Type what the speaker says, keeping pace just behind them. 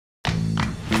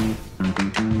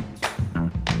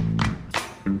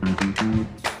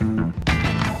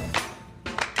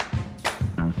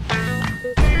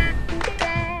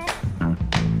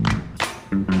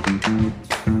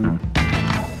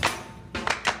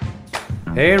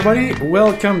Hey everybody,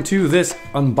 welcome to this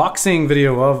unboxing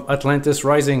video of Atlantis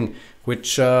Rising,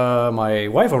 which my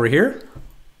wife over here,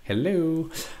 hello,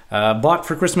 bought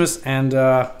for Christmas, and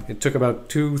it took about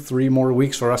 2-3 more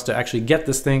weeks for us to actually get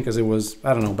this thing because it was,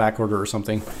 I don't know, back order or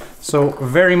something. So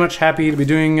very much happy to be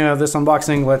doing this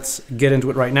unboxing. Let's get into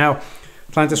it right now.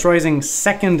 Atlantis Rising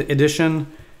 2nd edition,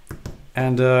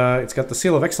 and it's got the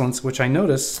Seal of Excellence, which I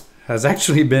notice has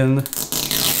actually been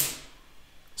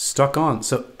stuck on.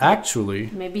 So actually,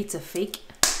 maybe it's a fake.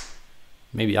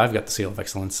 Maybe I've got the Seal of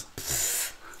Excellence.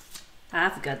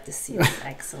 I've got the Seal of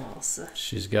Excellence.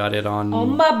 She's got it on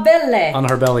my belly. On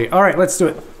her belly. All right, let's do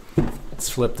it. Let's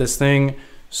flip this thing.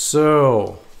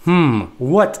 So,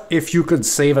 what if you could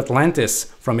save Atlantis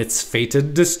from its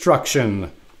fated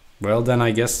destruction? Well, then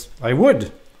I guess I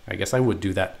would. I guess I would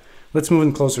do that. Let's move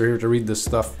in closer here to read this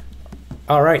stuff.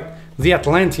 All right. The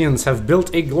Atlanteans have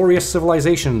built a glorious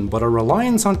civilization, but a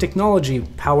reliance on technology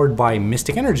powered by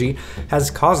mystic energy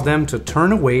has caused them to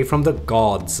turn away from the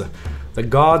gods. The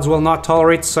gods will not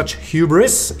tolerate such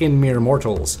hubris in mere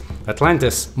mortals.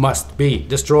 Atlantis must be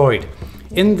destroyed.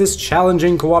 In this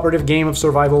challenging cooperative game of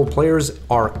survival, players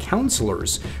are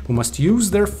counselors who must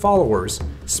use their followers,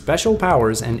 special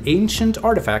powers, and ancient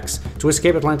artifacts to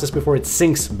escape Atlantis before it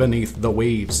sinks beneath the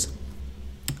waves.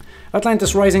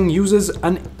 Atlantis Rising uses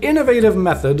an innovative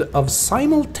method of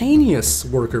simultaneous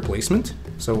worker placement,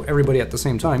 so everybody at the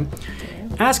same time,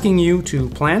 asking you to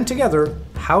plan together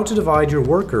how to divide your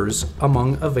workers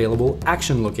among available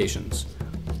action locations.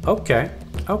 Okay.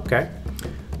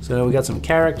 So we got some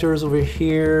characters over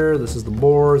here. This is the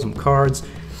board, some cards.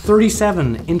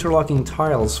 37 interlocking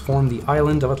tiles form the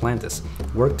island of Atlantis.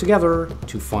 Work together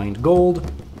to find gold,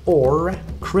 ore,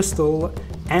 crystal,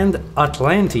 and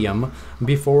Atlantium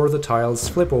before the tiles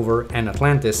flip over and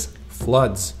Atlantis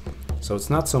floods. So it's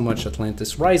not so much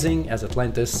Atlantis Rising as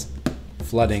Atlantis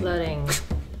flooding.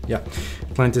 Yeah.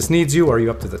 Atlantis needs you. Are you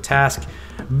up to the task?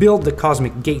 Build the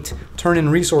cosmic gate, turn in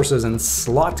resources, and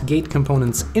slot gate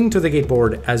components into the gate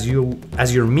board as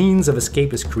your means of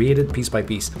escape is created piece by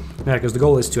piece. Yeah, because the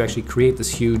goal is to actually create this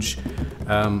huge,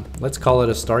 let's call it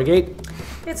a Stargate.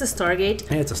 It's a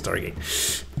Stargate. It's a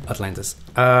Stargate. Atlantis.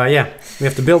 Yeah, we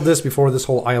have to build this before this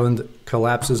whole island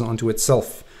collapses onto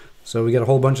itself. So we got a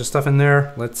whole bunch of stuff in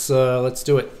there. Let's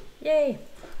do it. Yay!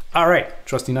 All right,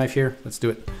 trusty knife here. Let's do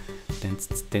it. Do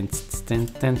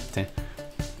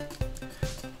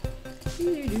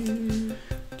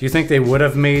you think they would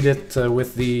have made it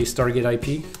with the Stargate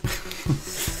IP?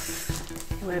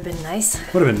 It would have been nice.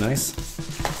 Would have been nice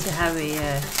to have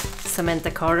a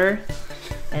Samantha Carter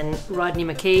and Rodney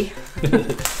McKay.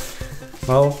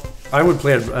 Well, I would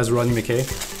play it as Rodney McKay,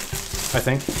 I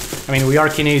think. I mean, we are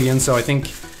Canadian, so I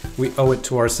think we owe it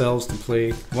to ourselves to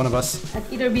play one of us. I'd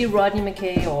either be Rodney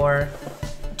McKay or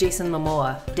Jason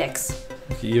Momoa, Dex.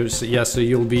 Yeah, so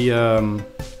you'll be,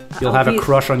 you'll have a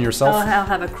crush on yourself? I'll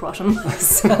have a crush on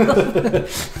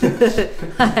myself.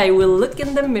 I will look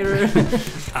in the mirror.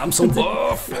 I'm so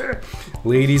buff.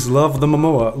 Ladies love the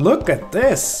Momoa. Look at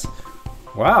this.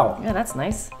 Wow. Yeah, that's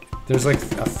nice. There's like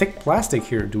a thick plastic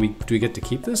here. Do we get to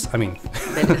keep this? I mean,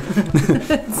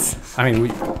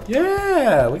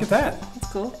 yeah, look at that.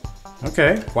 That's cool.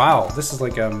 Okay, wow, this is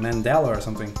like a mandala or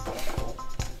something.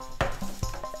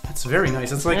 That's very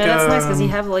nice. It's like that's nice because you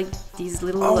have like these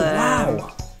little. Oh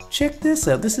wow! Check this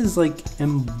out. This is like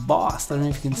embossed. I don't know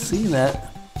if you can see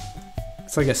that.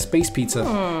 It's like a space pizza.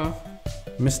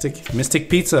 Mystic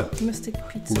pizza. Mystic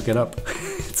pizza. Look it up.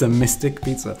 It's a mystic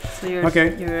pizza. So your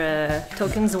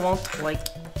tokens won't like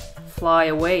fly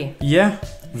away. Yeah,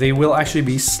 they will actually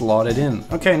be slotted in.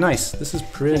 Okay, nice. This is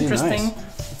pretty interesting. Nice.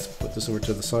 Let's put this over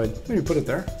to the side. Maybe put it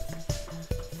there.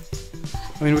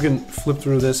 I mean, we can flip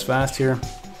through this fast here.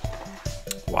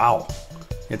 Wow,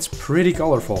 it's pretty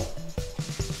colorful.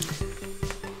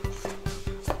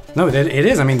 No, it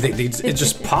is. I mean, it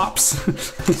just pops.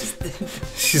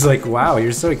 She's like, wow,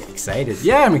 you're so excited.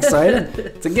 Yeah, I'm excited.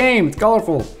 It's a game. It's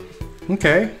colorful.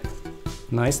 Okay.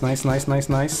 Nice.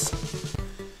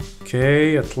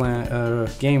 Okay,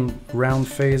 game round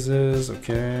phases.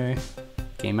 Okay.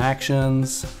 Game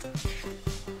actions.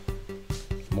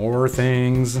 More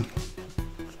things.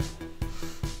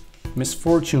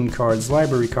 Misfortune cards,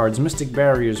 library cards, mystic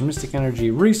barriers, mystic energy,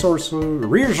 resources,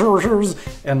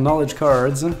 and knowledge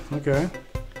cards. Okay.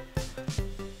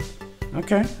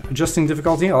 Okay, adjusting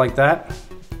difficulty, I like that.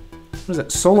 What is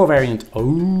it? Solo variant.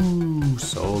 Oh,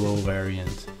 solo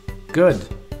variant. Good.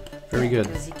 Very good.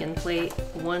 Because you can play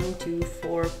 1 to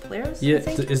 4 players. Yeah, I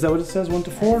think. is that what it says? 1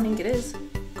 to 4? I think it is.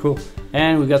 Cool.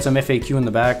 And we've got some FAQ in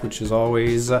the back, which is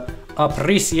always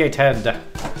appreciated.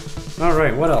 All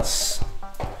right, what else?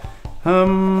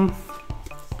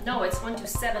 No, it's 1 to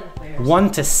 7 players.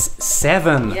 1 to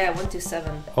 7. Yeah, 1 to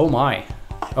 7. Oh my.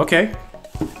 Okay.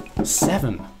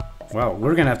 7. Wow,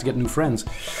 we're gonna have to get new friends.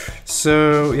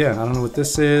 So yeah, I don't know what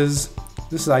this is.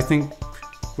 This is, I think,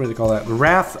 what do they call that?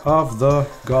 Wrath of the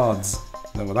Gods.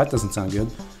 No, well, that doesn't sound good.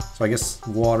 So I guess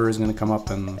water is gonna come up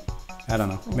and, I don't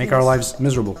know, make our lives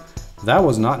miserable. That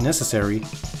was not necessary,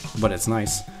 but it's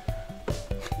nice.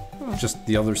 Just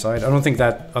the other side. I don't think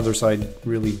that other side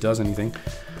really does anything.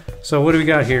 So what do we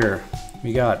got here?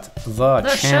 We got the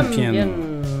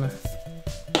champion,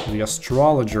 the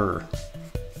astrologer,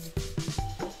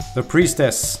 the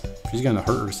priestess. She's gonna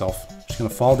hurt herself. She's gonna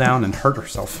fall down and hurt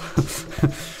herself.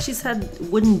 She's had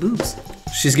wooden boobs.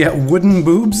 She's got wooden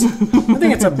boobs? I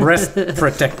think it's a breast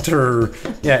protector.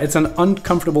 Yeah, it's an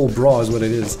uncomfortable bra is what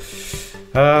it is.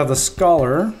 The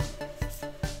scholar.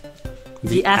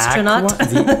 The astronaut.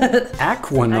 The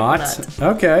aquanaut.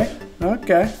 Okay,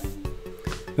 okay.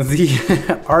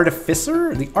 The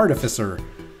artificer? The artificer.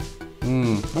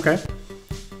 Okay.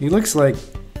 He looks like...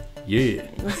 Yeah.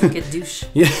 He looks like a douche.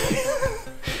 Yeah.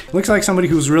 Looks like somebody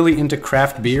who's really into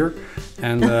craft beer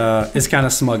and is kind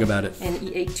of smug about it. And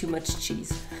he ate too much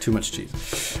cheese. Too much cheese.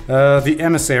 The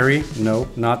emissary. No,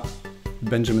 not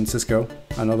Benjamin Sisko.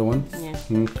 Another one.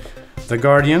 Yeah. The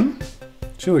guardian.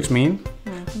 She looks mean.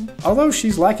 Although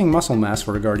she's lacking muscle mass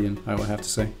for a guardian, I would have to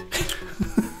say.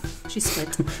 She's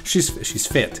fit. She's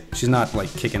fit. She's not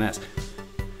like kicking ass.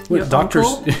 Your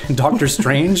uncle? Doctor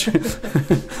Strange?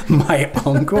 My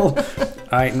uncle?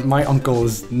 My uncle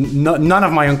is... none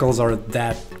of my uncles are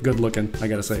that good looking, I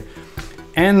gotta say.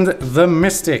 And the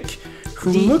mystic,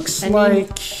 who looks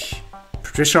like...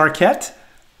 Patricia Arquette?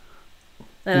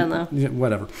 I don't know.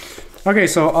 Whatever. Okay,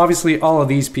 so obviously all of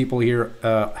these people here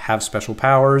have special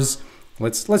powers.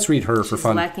 Let's read her for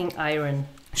fun. She's lacking iron.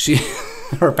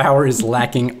 Her power is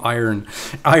lacking iron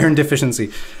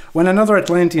deficiency. When another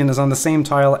Atlantean is on the same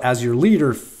tile as your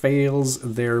leader fails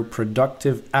their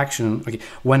productive action. Okay,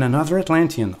 when another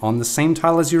Atlantean on the same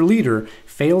tile as your leader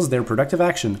fails their productive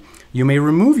action, you may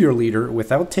remove your leader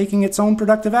without taking its own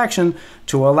productive action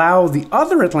to allow the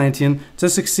other Atlantean to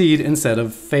succeed instead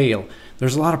of fail.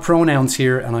 There's a lot of pronouns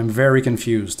here and I'm very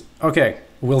confused. Okay,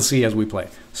 we'll see as we play.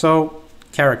 So,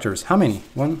 characters. How many?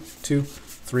 1, 2,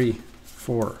 3,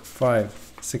 4, 5,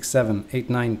 6, 7, 8,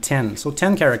 9, 10. So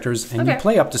 10 characters, and you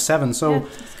play up to 7. So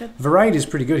variety is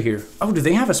pretty good here. Oh, do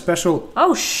they have a special?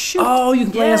 Oh shoot! Oh, you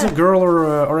can play as a girl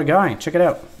or a guy. Check it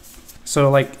out. So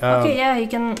like. Okay, yeah, you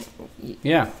can.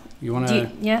 Yeah, you wanna.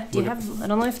 Do you have? I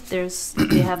don't know if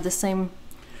they have the same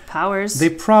powers. They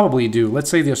probably do. Let's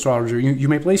say the astrologer. You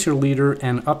may place your leader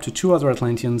and up to 2 other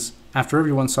Atlanteans after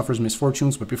everyone suffers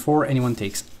misfortunes, but before anyone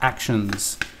takes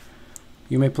actions.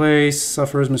 You may place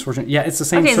suffers misfortune. Yeah, it's the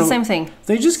same. Okay, it's the same thing.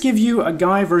 They just give you a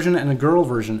guy version and a girl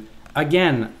version.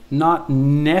 Again, not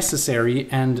necessary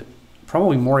and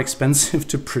probably more expensive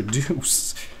to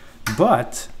produce.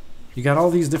 But you got all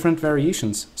these different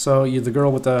variations. So the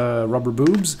girl with the rubber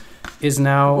boobs is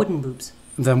now... Wooden boobs.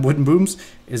 The wooden boobs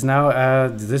is now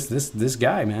this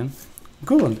guy, man.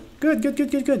 Cool. Good.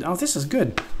 Oh, this is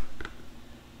good.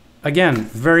 Again,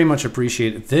 very much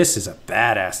appreciated. This is a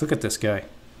badass. Look at this guy.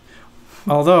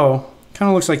 Although,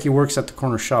 kind of looks like he works at the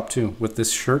corner shop too, with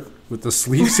this shirt, with the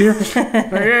sleeves here.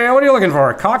 Yeah, what are you looking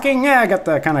for? Cocking? Yeah, I got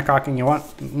the kind of cocking you want.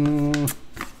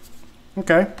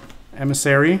 Okay.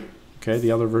 Emissary. Okay,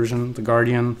 the other version. The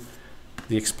Guardian.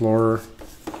 The Explorer.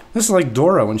 This is like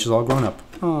Dora when she's all grown up.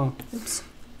 Oh. Oops.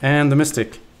 And the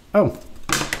Mystic. Oh.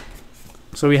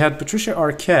 So we had Patricia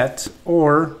Arquette,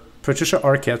 or Patricia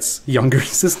Arquette's younger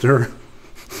sister.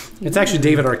 It's actually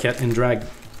David Arquette in drag.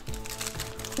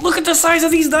 Look at the size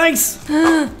of these dice!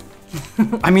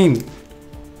 I mean,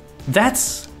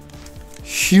 that's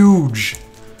huge.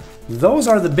 Those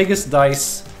are the biggest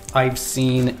dice I've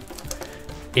seen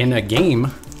in a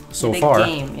game so far.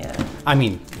 Game, yeah. I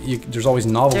mean, there's always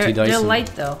novelty dice. They're light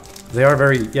though. They are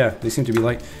very, yeah, they seem to be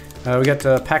light. We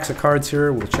got packs of cards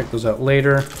here. We'll check those out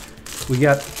later. We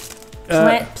got...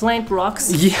 plant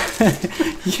rocks. Yeah,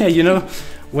 yeah, you know,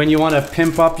 when you want to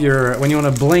pimp up when you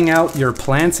want to bling out your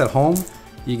plants at home,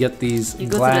 you get these You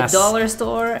go glass. to the dollar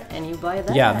store and you buy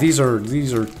that. Yeah, these are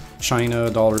China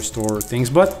dollar store things,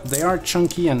 but they are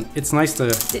chunky and it's nice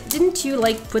to... Didn't you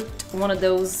like put one of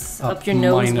those up your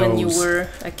nose when you were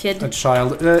a kid? A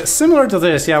child. Similar to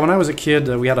this, yeah, when I was a kid,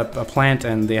 we had a plant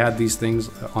and they had these things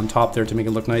on top there to make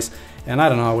it look nice. And I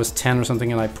don't know, I was 10 or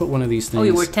something and I put one of these things... Oh,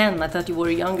 you were 10. I thought you were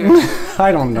younger.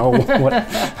 I don't know what...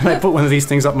 And I put one of these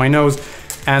things up my nose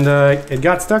and it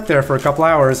got stuck there for a couple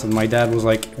hours and my dad was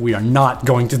like, we are not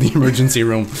going to the emergency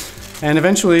room. And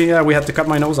eventually we had to cut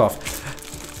my nose off.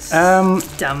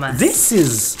 Dumbass. This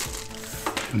is...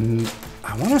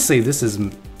 I want to say this is...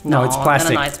 No, it's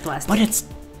plastic. No, it's plastic. But it's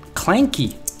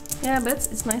clanky. Yeah, but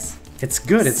it's nice. It's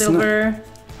good. It's silver.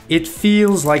 It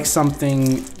feels like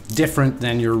something different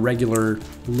than your regular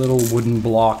little wooden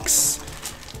blocks.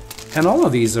 And all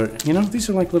of these are, you know, these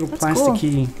are like little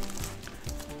plasticky...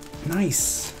 Cool.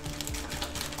 Nice.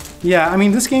 Yeah, I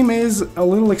mean, this game is a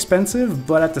little expensive,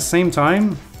 but at the same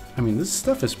time, I mean, this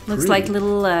stuff is pretty. Looks like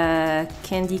little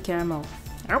candy caramel.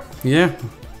 Yeah.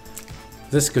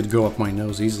 This could go up my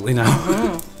nose easily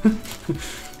now.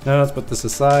 Now let's put this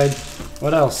aside.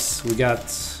 What else? We got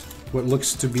what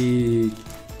looks to be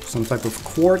some type of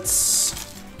quartz.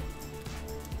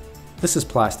 This is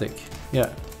plastic.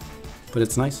 Yeah. But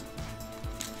it's nice.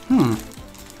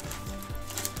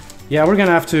 Yeah, we're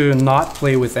gonna have to not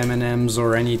play with M&Ms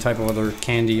or any type of other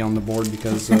candy on the board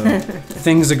because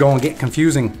things are going to get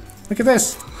confusing. Look at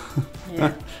this.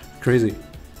 Yeah. Crazy.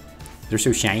 They're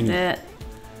so shiny.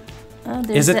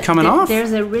 Is it a, coming off?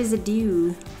 There's a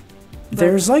residue.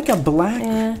 There's like a black...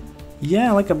 Yeah.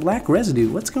 Yeah, like a black residue.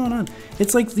 What's going on?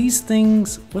 It's like these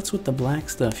things... What's with the black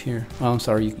stuff here? Oh, I'm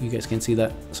sorry. You guys can't see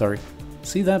that. Sorry.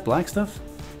 See that black stuff?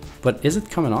 But is it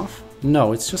coming off?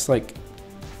 No, it's just like...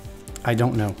 I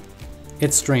don't know.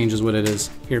 It's strange is what it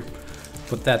is. Here,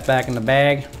 put that back in the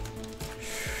bag.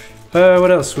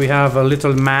 What else? We have a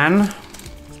little man.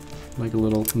 Like a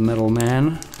little metal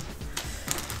man.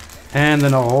 And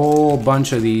then a whole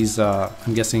bunch of these,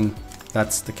 I'm guessing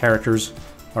that's the characters,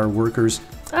 our workers.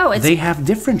 Oh, it's... They have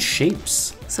different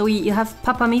shapes. So you have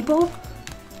Papa Meeple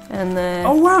and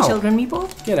oh, wow. Children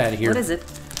Meeple? Get out of here. What is it?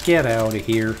 Get out of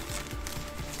here.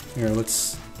 Here,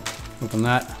 let's open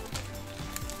that.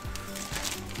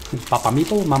 Papa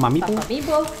Meeple, Mama Meeple. Papa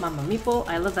Meeple, Mama Meeple.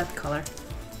 I love that color.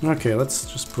 Okay, let's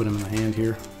just put him in the hand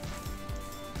here.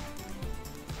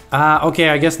 Okay,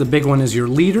 I guess the big one is your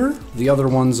leader. The other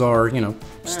ones are, you know,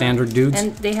 standard dudes.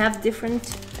 And they have different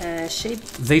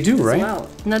shapes. They do, right? Well,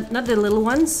 not the little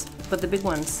ones, but the big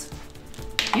ones.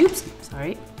 Oops,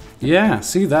 sorry. Yeah,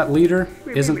 see, that leader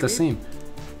isn't the same.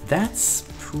 That's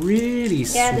pretty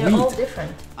sweet. Yeah, they're all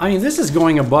different. I mean, this is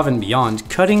going above and beyond.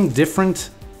 Cutting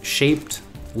different shaped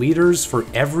leaders for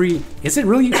every... Is it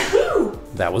really...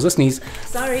 That was a sneeze.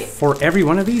 Sorry. For every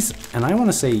one of these? And I want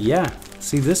to say, yeah.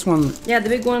 See, this one... Yeah, the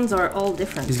big ones are all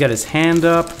different. He's got his hand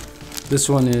up. This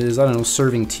one is, I don't know,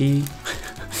 serving tea.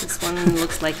 This one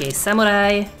looks like a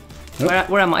samurai. Nope.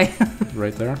 Where am I?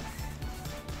 Right there.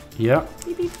 Yeah.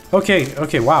 Beep, beep.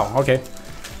 Okay, wow, okay.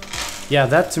 Yeah,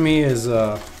 that to me is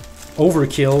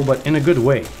overkill, but in a good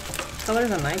way.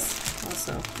 Colors are nice,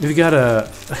 also. We've got a...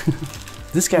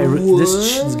 This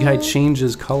guy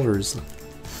changes colors.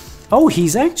 Oh,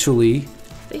 he's actually...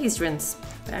 I think he's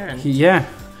transparent. Yeah,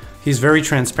 he's very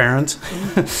transparent.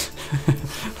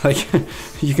 Like,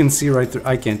 you can see right through...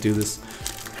 I can't do this.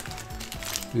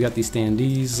 We got these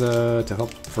standees to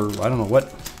help for, I don't know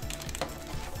what.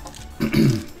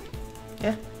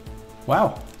 Yeah.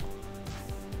 Wow.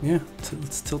 Yeah,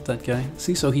 let's tilt that guy.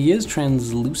 See, so he is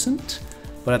translucent,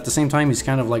 but at the same time, he's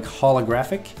kind of like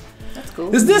holographic. That's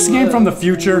cool. Is this game from the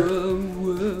future?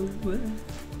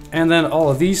 And then all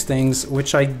of these things,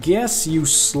 which I guess you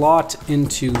slot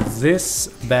into this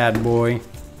bad boy,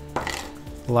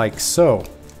 like so.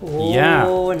 Oh, yeah.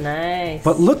 Nice.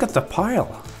 But look at the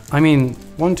pile. I mean,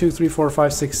 1, 2, 3, 4,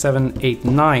 5, 6, 7, 8,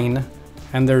 9,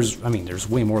 and there's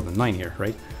way more than 9 here,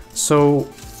 right? So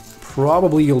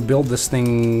probably you'll build this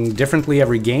thing differently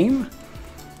every game.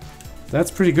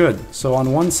 That's pretty good. So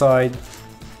on one side,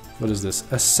 what is this?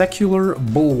 A secular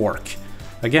bulwark.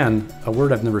 Again, a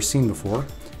word I've never seen before.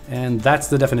 And that's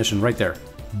the definition right there.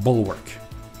 Bulwark.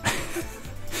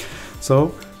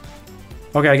 So,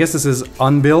 okay, I guess this is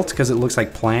unbuilt because it looks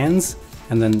like plans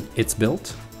and then it's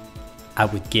built. I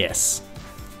would guess.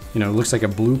 You know, it looks like a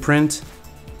blueprint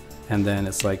and then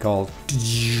it's like all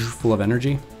full of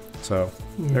energy. So,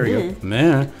 there you go.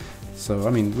 Meh. So, I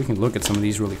mean, we can look at some of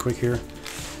these really quick here.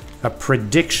 A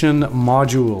prediction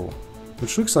module,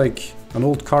 which looks like an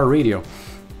old car radio.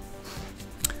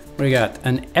 What do we got?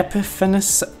 An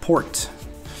Epiphanes port.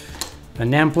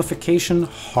 An amplification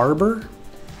harbor.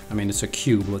 I mean, it's a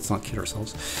cube, let's not kid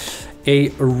ourselves. A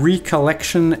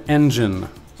recollection engine.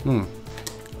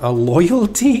 A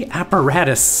loyalty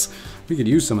apparatus. We could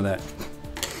use some of that.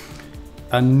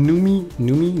 A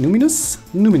numinous?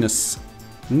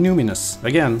 Numinous.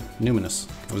 Again, numinous.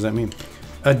 What does that mean?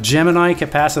 A Gemini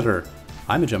capacitor.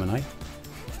 I'm a Gemini.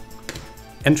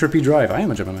 Entropy drive. I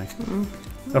am a Gemini.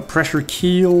 A pressure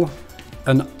keel.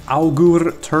 An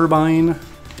augur turbine.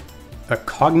 A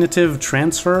cognitive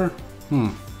transfer.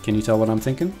 Can you tell what I'm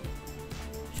thinking?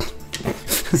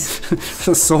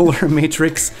 A solar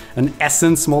matrix. An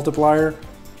essence multiplier.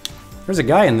 There's a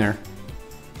guy in there.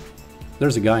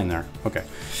 There's a guy in there. Okay.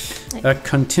 A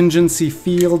contingency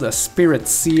field, a spirit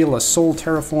seal, a soul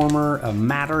terraformer, a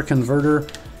matter converter,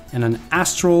 and an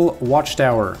astral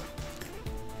watchtower.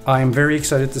 I am very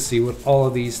excited to see what all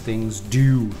of these things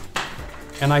do.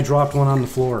 And I dropped one on the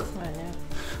floor. I know.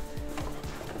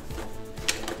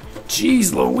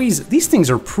 Jeez Louise, these things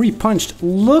are pre-punched.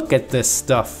 Look at this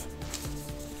stuff.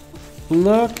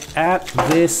 Look at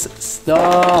this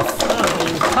stuff. I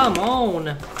mean, come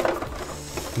on.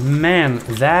 Man,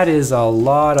 that is a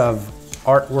lot of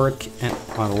artwork and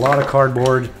a lot of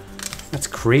cardboard. That's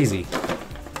crazy.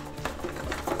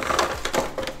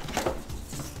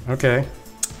 Okay.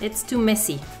 It's too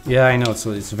messy. Yeah, I know,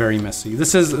 so it's very messy.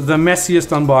 This is the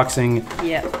messiest unboxing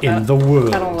in the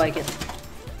world. I don't like it.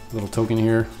 Little token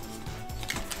here.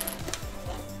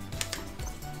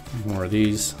 More of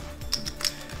these.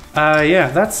 Yeah,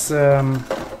 that's...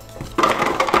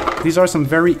 these are some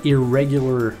very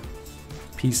irregular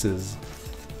pieces.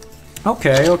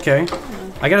 Okay, okay.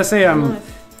 I gotta say,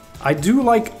 I do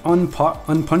like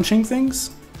unpunching things.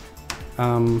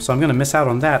 So I'm gonna miss out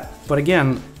on that. But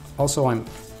again, also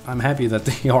I'm happy that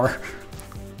they are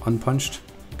unpunched,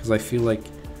 because I feel like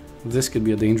this could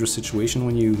be a dangerous situation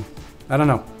when you... I don't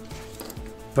know.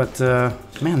 But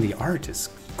man, the art is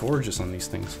gorgeous on these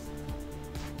things.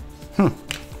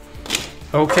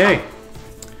 Okay.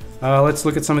 Let's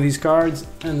look at some of these cards,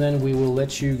 and then we will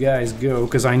let you guys go,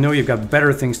 because I know you've got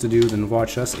better things to do than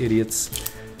watch us idiots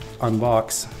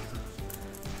unbox.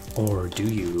 Or do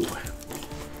you?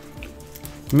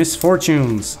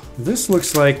 Misfortunes. This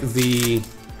looks like the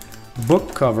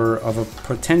book cover of a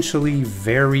potentially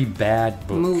very bad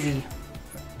book. Movie.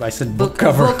 I said book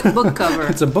cover. Book cover.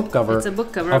 It's a book cover. It's a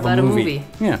book cover of about a movie.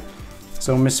 Yeah.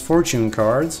 So misfortune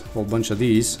cards, a whole bunch of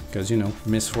these, because you know,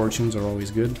 misfortunes are always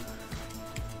good.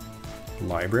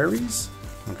 Libraries,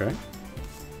 okay.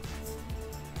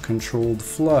 Controlled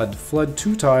flood. Flood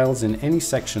 2 tiles in any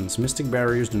sections. Mystic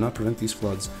barriers do not prevent these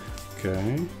floods.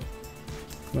 Okay.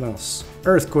 What else?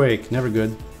 Earthquake, never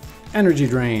good. Energy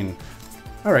drain.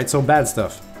 Alright, so bad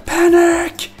stuff.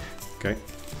 Panic! Okay.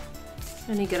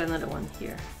 And you get another one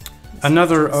here.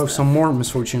 Another, some more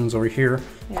misfortunes over here.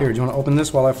 Yeah. Here, do you want to open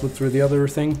this while I flip through the other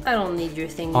thing? I don't need your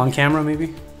thing. On camera,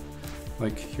 maybe?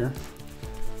 Like here?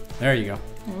 There you go.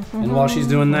 And while she's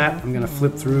doing that, I'm gonna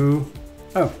flip through...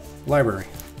 Oh, library.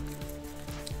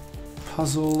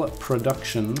 Puzzle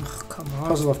production. Oh, come on.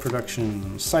 Puzzle of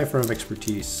production. Cipher of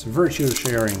expertise. Virtue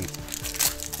sharing.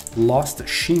 Lost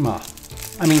Shima.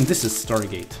 I mean, this is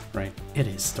Stargate, right? It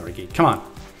is Stargate. Come on.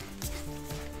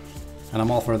 And I'm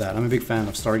all for that. I'm a big fan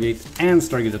of Stargate and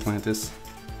Stargate Atlantis.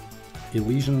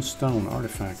 Elysian Stone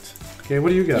artifact. Okay, what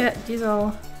do you got? Yeah, these are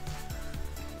all...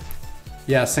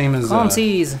 Yeah, same as...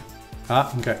 Comsies.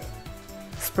 Ah, okay.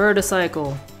 Spur the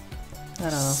cycle. I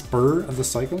don't know. Spur of the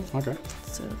cycle? Okay.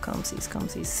 So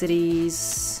Comsies.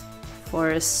 Cities.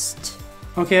 Forest.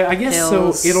 Okay, I guess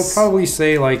hills. so. It'll probably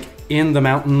say, like, in the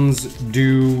mountains,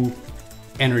 do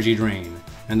energy drain.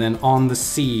 And then on the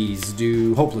seas,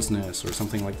 do hopelessness or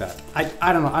something like that.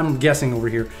 I don't know. I'm guessing over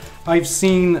here. I've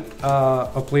seen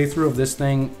a playthrough of this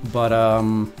thing, but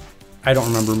I don't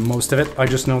remember most of it. I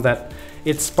just know that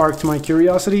it sparked my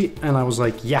curiosity, and I was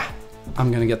like, yeah,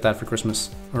 I'm gonna get that for Christmas,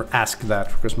 or ask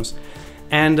that for Christmas.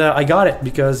 And I got it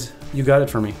because you got it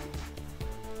for me.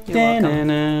 You're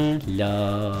welcome.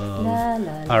 Love. La,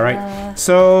 la, la. All right,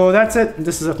 so that's it.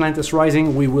 This is Atlantis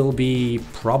Rising. We will be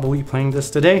probably playing this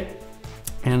today.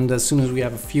 And as soon as we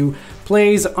have a few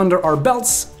plays under our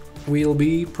belts, we'll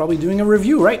be probably doing a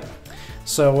review, right?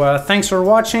 So thanks for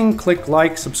watching. Click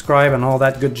like, subscribe, and all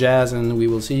that good jazz. And we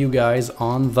will see you guys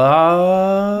on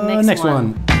the next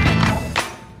one.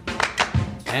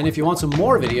 And if you want some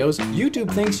more videos, YouTube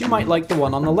thinks you might like the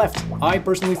one on the left. I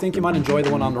personally think you might enjoy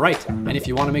the one on the right. And if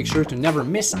you want to make sure to never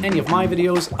miss any of my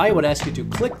videos, I would ask you to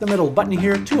click the middle button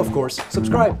here to, of course,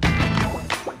 subscribe.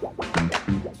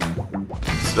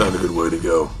 It's not a good way to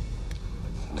go.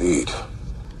 Indeed.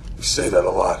 You say that a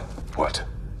lot. What?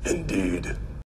 Indeed.